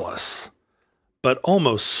Dallas, but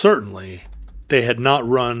almost certainly they had not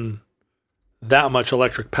run that much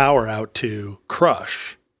electric power out to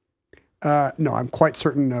Crush. No, I'm quite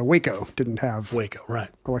certain Waco didn't have right.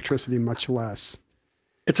 electricity, much less.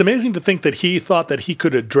 It's amazing to think that he thought that he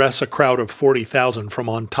could address a crowd of 40,000 from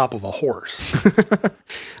on top of a horse.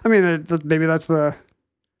 I mean, maybe that's the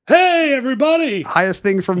hey, everybody! highest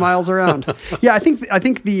thing for miles around. Yeah, I think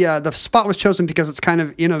the spot was chosen because it's kind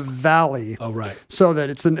of in a valley. Oh, right. So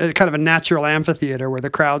that it's kind of a natural amphitheater where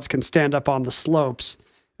the crowds can stand up on the slopes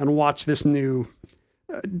and watch this new.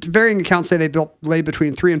 Varying accounts say they laid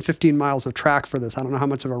between 3 and 15 miles of track for this. I don't know how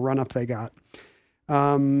much of a run up they got.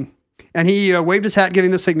 And he waved his hat,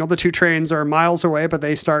 giving the signal. The two trains are miles away, but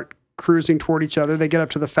they start cruising toward each other. They get up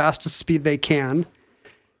to the fastest speed they can.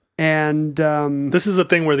 And this is a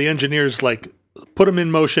thing where the engineers put them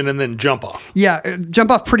in motion and then jump off. Yeah,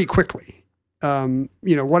 jump off pretty quickly.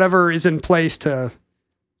 Whatever is in place to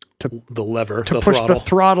the lever, to push the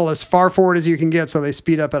throttle as far forward as you can get, so they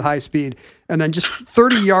speed up at high speed. And then just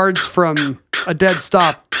 30 yards from a dead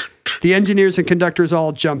stop, the engineers and conductors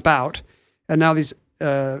all jump out. And now these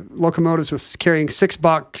locomotives was carrying 6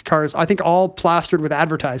 box cars, I think all plastered with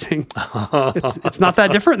advertising. It's not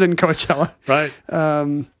that different than Coachella. Right.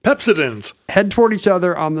 Pepsodent. Head toward each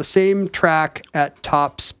other on the same track at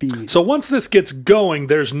top speed. So once this gets going,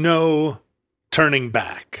 there's no turning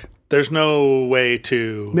back. There's no way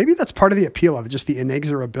to... Maybe that's part of the appeal of it, just the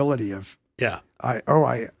inexorability of... Yeah. I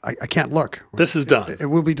can't look. This is done. It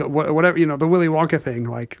will be, whatever, the Willy Wonka thing,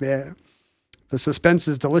 the suspense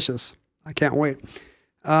is delicious. I can't wait.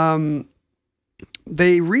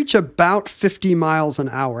 They reach about 50 miles an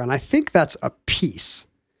hour, and I think that's a piece.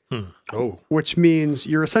 Oh. Which means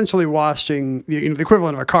you're essentially washing the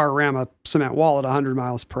equivalent of a car ram a cement wall at 100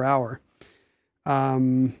 miles per hour.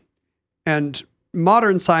 And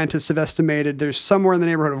modern scientists have estimated there's somewhere in the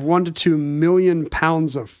neighborhood of 1 to 2 million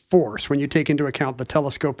pounds of force when you take into account the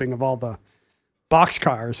telescoping of all the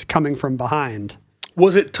boxcars coming from behind.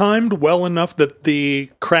 Was it timed well enough that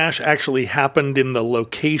the crash actually happened in the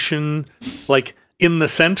location, in the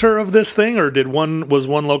center of this thing, or was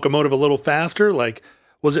one locomotive a little faster?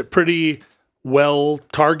 Was it pretty well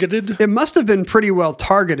targeted? It must have been pretty well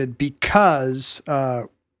targeted because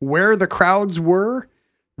where the crowds were,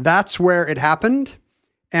 that's where it happened.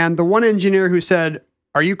 And the one engineer who said,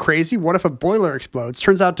 "Are you crazy? What if a boiler explodes?"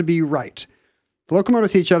 turns out to be right. The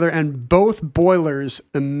locomotives see each other and both boilers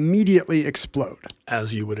immediately explode.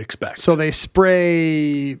 As you would expect. So they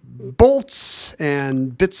spray bolts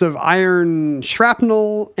and bits of iron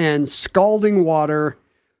shrapnel and scalding water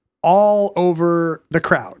all over the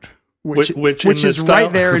crowd, which is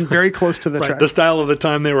right there and very close to the track. The style of the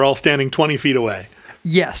time they were all standing 20 feet away.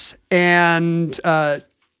 Yes. And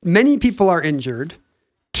many people are injured.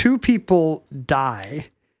 2 people die.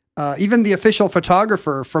 Even the official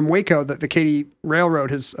photographer from Waco that the Katy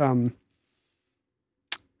Railroad has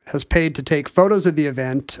has paid to take photos of the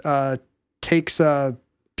event, takes a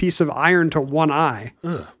piece of iron to one eye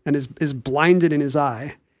and is blinded in his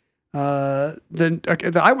eye.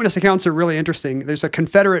 The eyewitness accounts are really interesting. There's a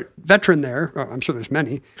Confederate veteran there. I'm sure there's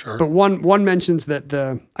many, but one mentions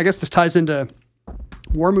that I guess this ties into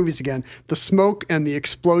war movies again. The smoke and the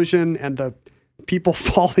explosion and the people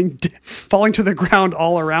falling to the ground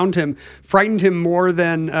all around him frightened him more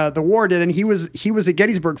than the war did. And he was at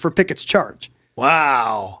Gettysburg for Pickett's charge.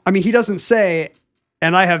 Wow. I mean, he doesn't say,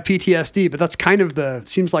 and I have PTSD, but that's kind of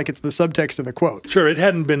seems like it's the subtext of the quote. Sure, it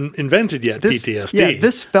hadn't been invented yet, PTSD. Yeah,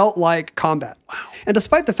 this felt like combat. Wow. And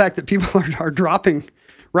despite the fact that people are dropping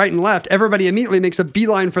right and left, everybody immediately makes a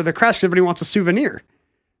beeline for the crash because everybody wants a souvenir.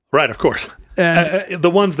 Right, of course. And the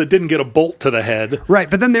ones that didn't get a bolt to the head. Right,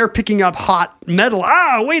 but then they're picking up hot metal.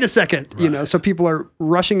 Wait a second. Right. So people are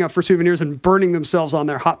rushing up for souvenirs and burning themselves on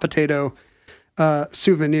their hot potato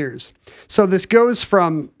souvenirs. So this goes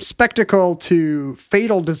from spectacle to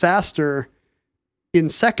fatal disaster in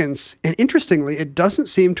seconds. And interestingly, it doesn't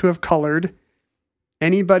seem to have colored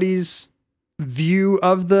anybody's view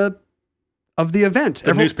of the event.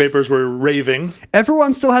 The newspapers were raving.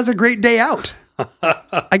 Everyone still has a great day out.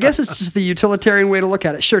 I guess it's just the utilitarian way to look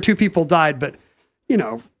at it. Sure, 2 people died, but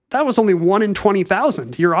that was only 1 in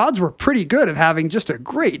 20,000. Your odds were pretty good of having just a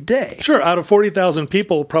great day. Sure, out of 40,000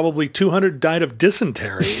 people, probably 200 died of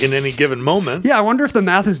dysentery in any given moment. Yeah, I wonder if the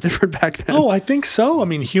math is different back then. Oh, I think so. I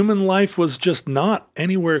mean, human life was just not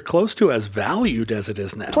anywhere close to as valued as it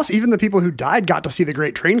is now. Plus, even the people who died got to see the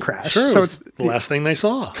great train crash. Sure, so it's the last thing they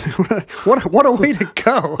saw. What a way to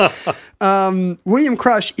go. William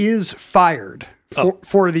Crush is fired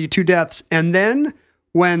for the 2 deaths, and then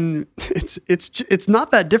when it's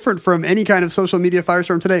not that different from any kind of social media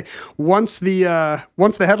firestorm today. Once the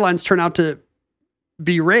headlines turn out to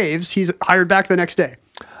be raves, he's hired back the next day.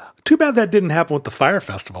 Too bad that didn't happen with the Fire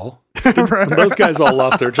Festival. Those guys all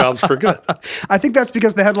lost their jobs for good. I think that's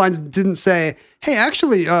because the headlines didn't say, hey,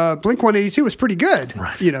 actually, Blink-182 was pretty good.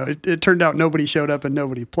 Right. It turned out nobody showed up and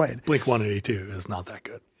nobody played. Blink-182 is not that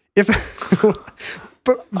good.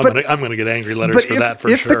 I'm going to get angry letters for that for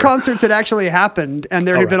sure. If the concerts had actually happened and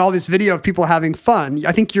there had been all this video of people having fun,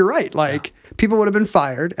 I think you're right. People would have been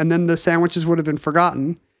fired and then the sandwiches would have been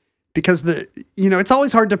forgotten because it's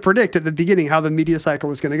always hard to predict at the beginning how the media cycle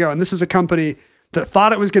is going to go. And this is a company that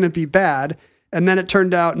thought it was going to be bad. And then it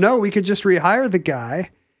turned out, no, we could just rehire the guy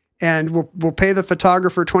and we'll pay the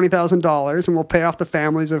photographer $20,000 and we'll pay off the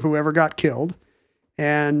families of whoever got killed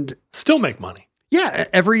and still make money. Yeah,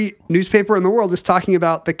 every newspaper in the world is talking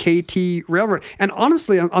about the KT Railroad. And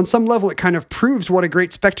honestly, on some level, it kind of proves what a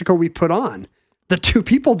great spectacle we put on. The 2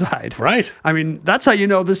 people died. Right. I mean, that's how you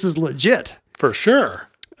know this is legit. For sure.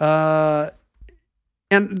 And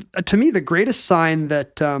to me, the greatest sign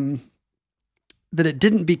that it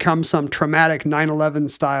didn't become some traumatic 9/11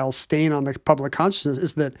 style stain on the public consciousness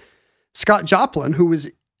is that Scott Joplin, who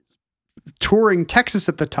was touring Texas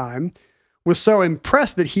at the time, was so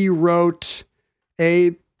impressed that he wrote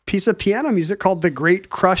a piece of piano music called The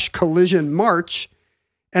Great Crush Collision March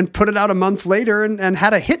and put it out a month later and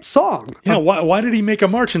had a hit song. Yeah, why did he make a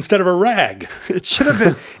march instead of a rag? It should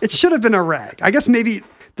have been a rag. I guess maybe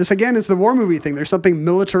this again is the war movie thing. There's something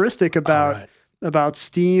militaristic about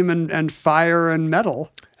steam and fire and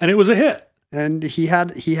metal. And it was a hit. And he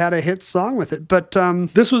had a hit song with it. But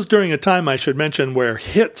this was during a time, I should mention, where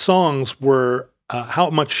hit songs were how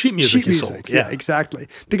much sheet music you sold. Yeah, exactly.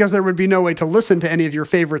 Because there would be no way to listen to any of your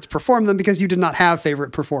favorites perform them because you did not have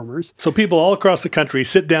favorite performers. So people all across the country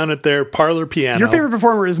sit down at their parlor piano. Your favorite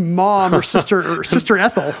performer is Mom or Sister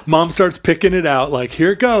Ethel. Mom starts picking it out like,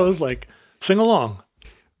 here it goes, like sing along.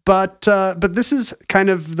 But this is kind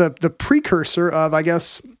of the precursor of, I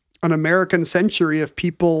guess, an American century of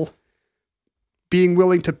people being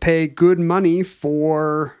willing to pay good money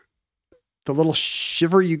for the little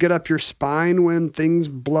shiver you get up your spine when things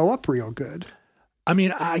blow up real good. I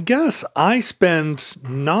mean, I guess I spend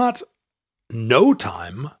no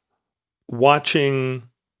time watching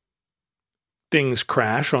things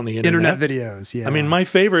crash on the internet. Internet videos, yeah. I mean, my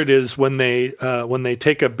favorite is when they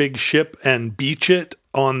take a big ship and beach it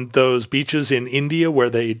on those beaches in India where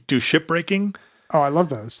they do shipbreaking. Oh, I love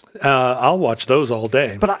those. I'll watch those all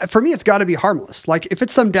day. But for me, it's got to be harmless. Like if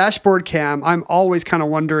it's some dashboard cam, I'm always kind of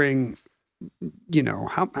wondering,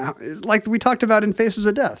 how like we talked about in Faces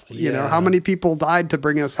of Death, how many people died to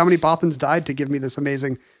bring us, how many Bothans died to give me this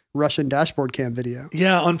amazing Russian dashboard cam video.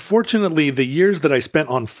 Yeah, unfortunately, the years that I spent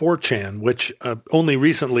on 4chan, which only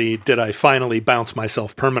recently did I finally bounce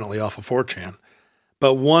myself permanently off of 4chan.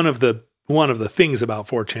 But one of the things about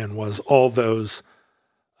 4chan was all those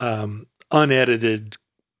unedited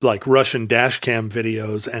like Russian dash cam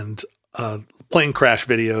videos and plane crash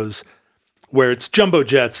videos where it's jumbo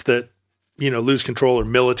jets that, lose control, or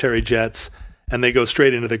military jets, and they go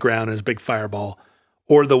straight into the ground as a big fireball.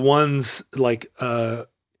 Or the ones like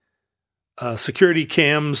security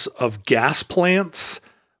cams of gas plants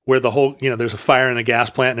where the whole, there's a fire in a gas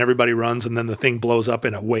plant and everybody runs and then the thing blows up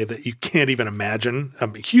in a way that you can't even imagine.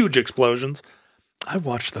 Huge explosions. I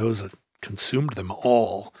watched those and consumed them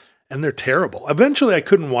all, and they're terrible. Eventually I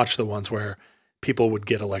couldn't watch the ones where people would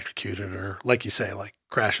get electrocuted or, like you say, like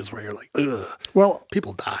crashes where you're like, ugh, well,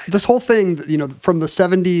 people died. This whole thing, from the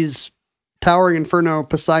 70s Towering Inferno,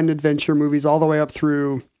 Poseidon Adventure movies all the way up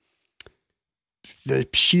through the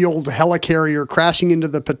Shield helicarrier crashing into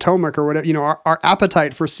the Potomac or whatever, our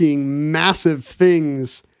appetite for seeing massive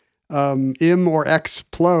things or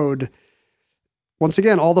explode. Once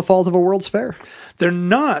again, all the fault of a World's Fair. They're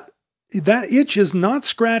not. That itch is not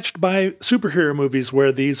scratched by superhero movies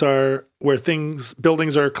where buildings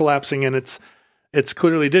are collapsing and it's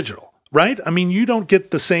clearly digital, right? I mean, you don't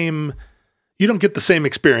get the same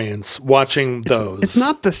experience watching those. It's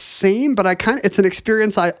not the same, but it's an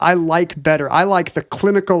experience I like better. I like the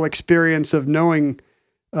clinical experience of knowing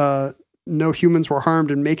no humans were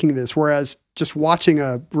harmed in making this, whereas just watching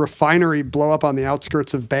a refinery blow up on the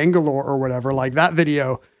outskirts of Bangalore or whatever, like that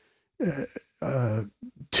video,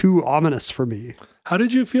 too ominous for me. How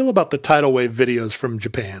did you feel about the tidal wave videos from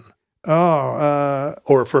Japan?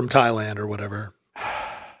 Or from Thailand or whatever?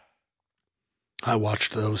 I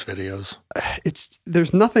watched those videos.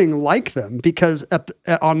 There's nothing like them because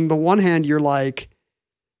on the one hand, you're like,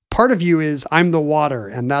 part of you is I'm the water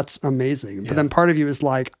and that's amazing. But then part of you is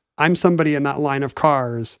like, I'm somebody in that line of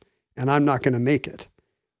cars and I'm not going to make it.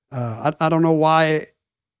 I don't know why.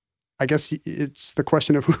 I guess it's the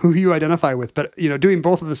question of who you identify with, but doing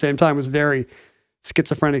both at the same time was very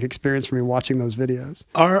schizophrenic experience for me watching those videos.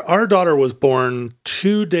 Our daughter was born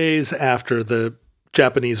 2 days after the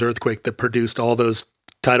Japanese earthquake that produced all those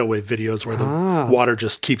tidal wave videos where the water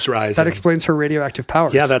just keeps rising. That explains her radioactive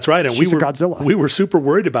powers. Yeah, that's right. And She's a Godzilla. We were super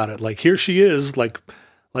worried about it. Like, here she is, like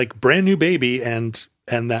brand new baby, and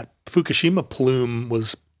that Fukushima plume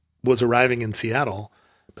was arriving in Seattle.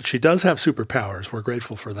 But she does have superpowers. We're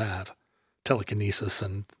grateful for that. Telekinesis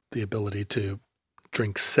and the ability to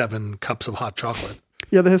drink 7 cups of hot chocolate.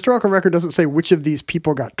 Yeah, the historical record doesn't say which of these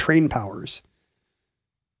people got train powers.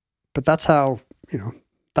 But that's how it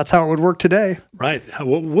would work today. Right.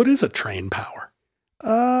 What is a train power?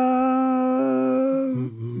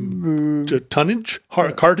 Tonnage?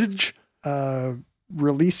 Cartage?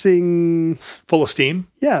 Releasing... Full of steam?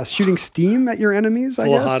 Yeah, shooting steam at your enemies, I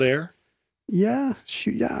guess. Full of hot air? Yeah,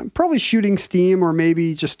 probably shooting steam, or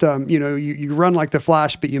maybe just, you run like the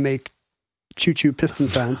Flash, but you make choo-choo piston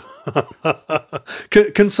sounds.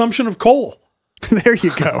 Consumption of coal. There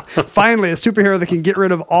you go. Finally, a superhero that can get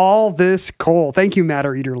rid of all this coal. Thank you,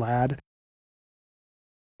 Matter Eater Lad.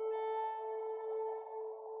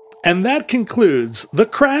 And that concludes The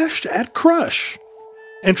Crash at Crush.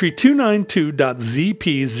 Entry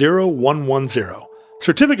 292.ZP0110.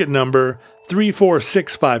 Certificate number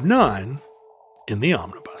 34659 in the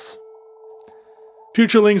omnibus.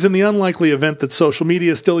 Futurelings, in the unlikely event that social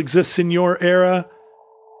media still exists in your era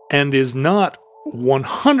and is not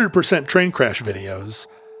 100% train crash videos,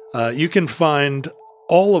 you can find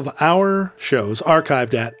all of our shows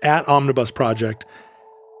archived at Omnibus Project,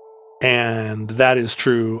 and that is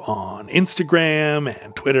true on Instagram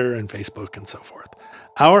and Twitter and Facebook and so forth.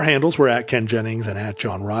 Our handles were at Ken Jennings and at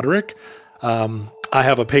John Roderick. I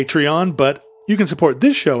have a Patreon, but you can support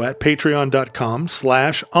this show at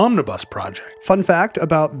patreon.com/Omnibus Project. Fun fact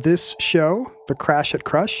about this show, The Crash at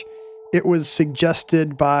Crush, it was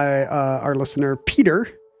suggested by our listener, Peter,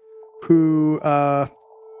 who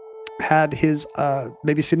had his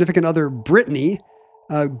maybe significant other, Brittany,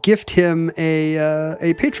 gift him a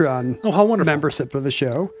Patreon how wonderful. membership of the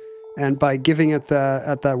show. And by giving it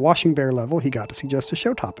at that Washing Bear level, he got to suggest a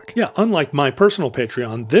show topic. Yeah, unlike my personal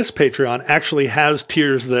Patreon, this Patreon actually has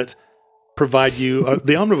tiers that provide you,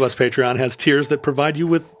 the Omnibus Patreon has tiers that provide you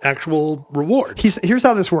with actual rewards. Here's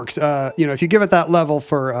how this works. If you give it that level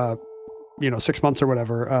for, 6 months or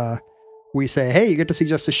whatever, we say, hey, you get to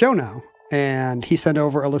suggest a show now. And he sent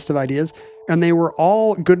over a list of ideas, and they were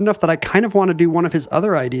all good enough that I kind of want to do one of his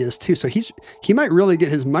other ideas too. So he might really get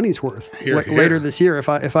his money's worth later this year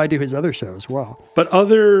if I do his other show as well. But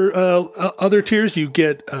other tiers, you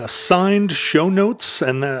get signed show notes,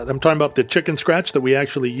 and I'm talking about the chicken scratch that we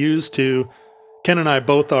actually use to. Ken and I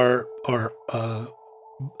both are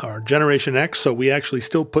Generation X, so we actually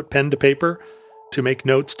still put pen to paper to make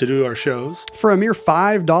notes, to do our shows. For a mere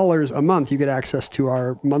 $5 a month, you get access to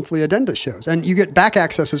our monthly addenda shows. And you get back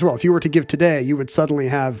access as well. If you were to give today, you would suddenly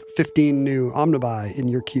have 15 new Omnibuy in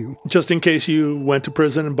your queue. Just in case you went to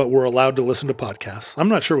prison but were allowed to listen to podcasts. I'm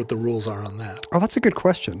not sure what the rules are on that. Oh, that's a good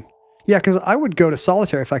question. Yeah, because I would go to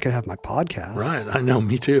solitary if I could have my podcast. Right. I know.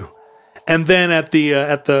 Me too. And then at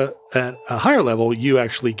a higher level, you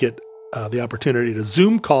actually get the opportunity to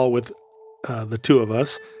Zoom call with the two of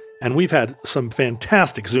us. And we've had some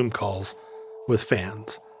fantastic Zoom calls with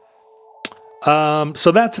fans.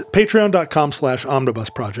 So that's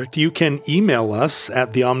patreon.com/omnibusproject. You can email us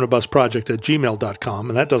at theomnibusproject@gmail.com,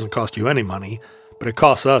 and that doesn't cost you any money, but it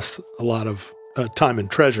costs us a lot of time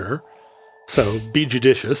and treasure. So be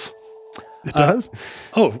judicious. It does?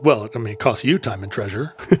 It costs you time and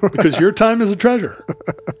treasure because your time is a treasure.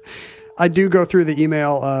 I do go through the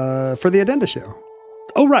email for the addenda show.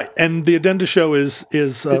 Oh, right. And the addenda show is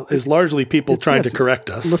largely people trying to correct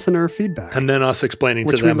us. Listener feedback. And then us explaining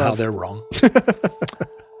to them how they're wrong.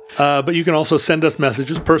 But you can also send us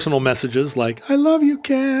messages, personal messages like, I love you,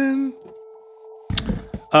 Ken.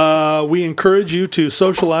 We encourage you to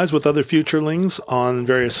socialize with other Futurelings on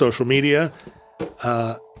various social media.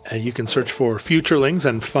 You can search for Futurelings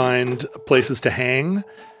and find places to hang.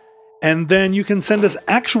 And then you can send us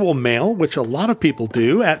actual mail, which a lot of people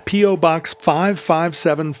do, at P.O. Box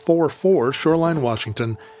 55744, Shoreline,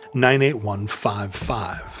 Washington,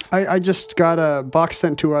 98155. I just got a box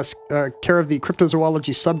sent to us, care of the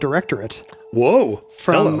Cryptozoology Subdirectorate. Whoa.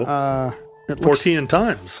 From, hello. 14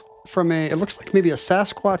 Times. From it looks like maybe a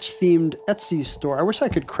Sasquatch-themed Etsy store. I wish I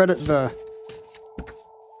could credit the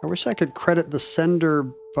sender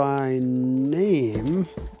by name,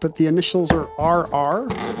 but the initials are RR,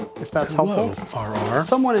 if that's helpful. RR.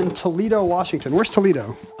 Someone in Toledo, Washington. Where's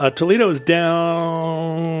Toledo? Toledo is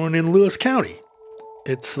down in Lewis County.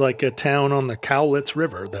 It's like a town on the Cowlitz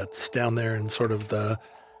River that's down there in sort of the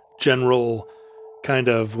general kind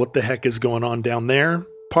of what the heck is going on down there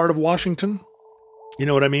part of Washington. You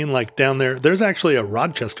know what I mean? Like down there, there's actually a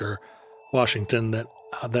Rochester, Washington that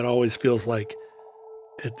always feels like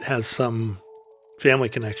it has some family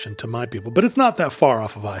connection to my people, but it's not that far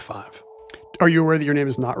off of I-5. Are you aware that your name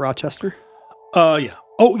is not Rochester? Yeah.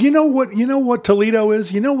 Oh, you know what Toledo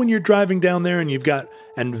is? You know when you're driving down there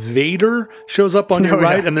and Vader shows up on your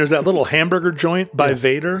right, and there's that little hamburger joint by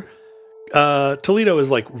Vader? Toledo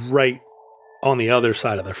is like right on the other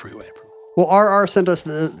side of the freeway. Well, RR sent us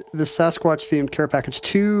the Sasquatch-themed care package,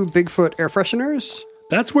 2 Bigfoot air fresheners.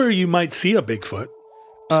 That's where you might see a Bigfoot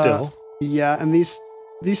still. Yeah, and these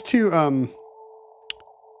 2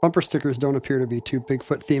 bumper stickers don't appear to be too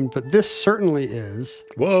Bigfoot themed, but this certainly is.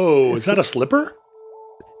 Whoa, is that a slipper?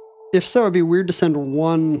 If so, it'd be weird to send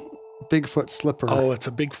one Bigfoot slipper. Oh, it's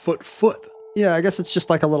a Bigfoot foot. Yeah, I guess it's just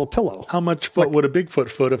like a little pillow. How much foot would a Bigfoot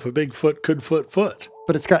foot if a Bigfoot could foot?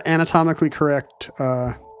 But it's got anatomically correct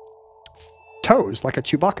toes, like a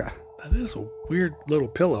Chewbacca. That is a weird little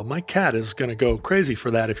pillow. My cat is going to go crazy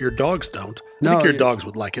for that if your dogs don't. I think your dogs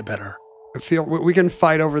would like it better. We can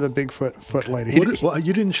fight over the Bigfoot foot lady.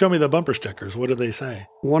 You didn't show me the bumper stickers. What do they say?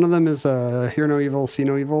 One of them is a hear no evil, see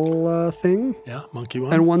no evil thing. Yeah, monkey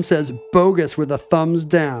one. And one says bogus with a thumbs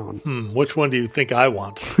down. Which one do you think I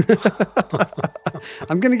want?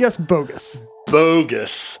 I'm going to guess bogus.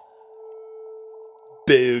 Bogus.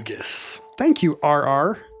 Thank you,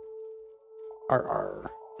 RR.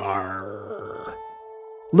 RR.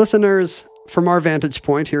 Listeners, from our vantage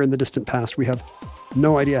point here in the distant past, we have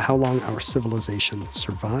no idea how long our civilization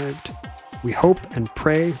survived. We hope and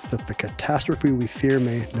pray that the catastrophe we fear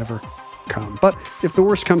may never come. But if the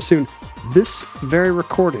worst comes soon, this very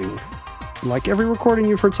recording, like every recording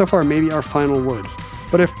you've heard so far, may be our final word.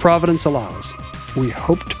 But if Providence allows, we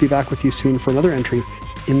hope to be back with you soon for another entry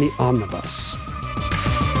in the Omnibus.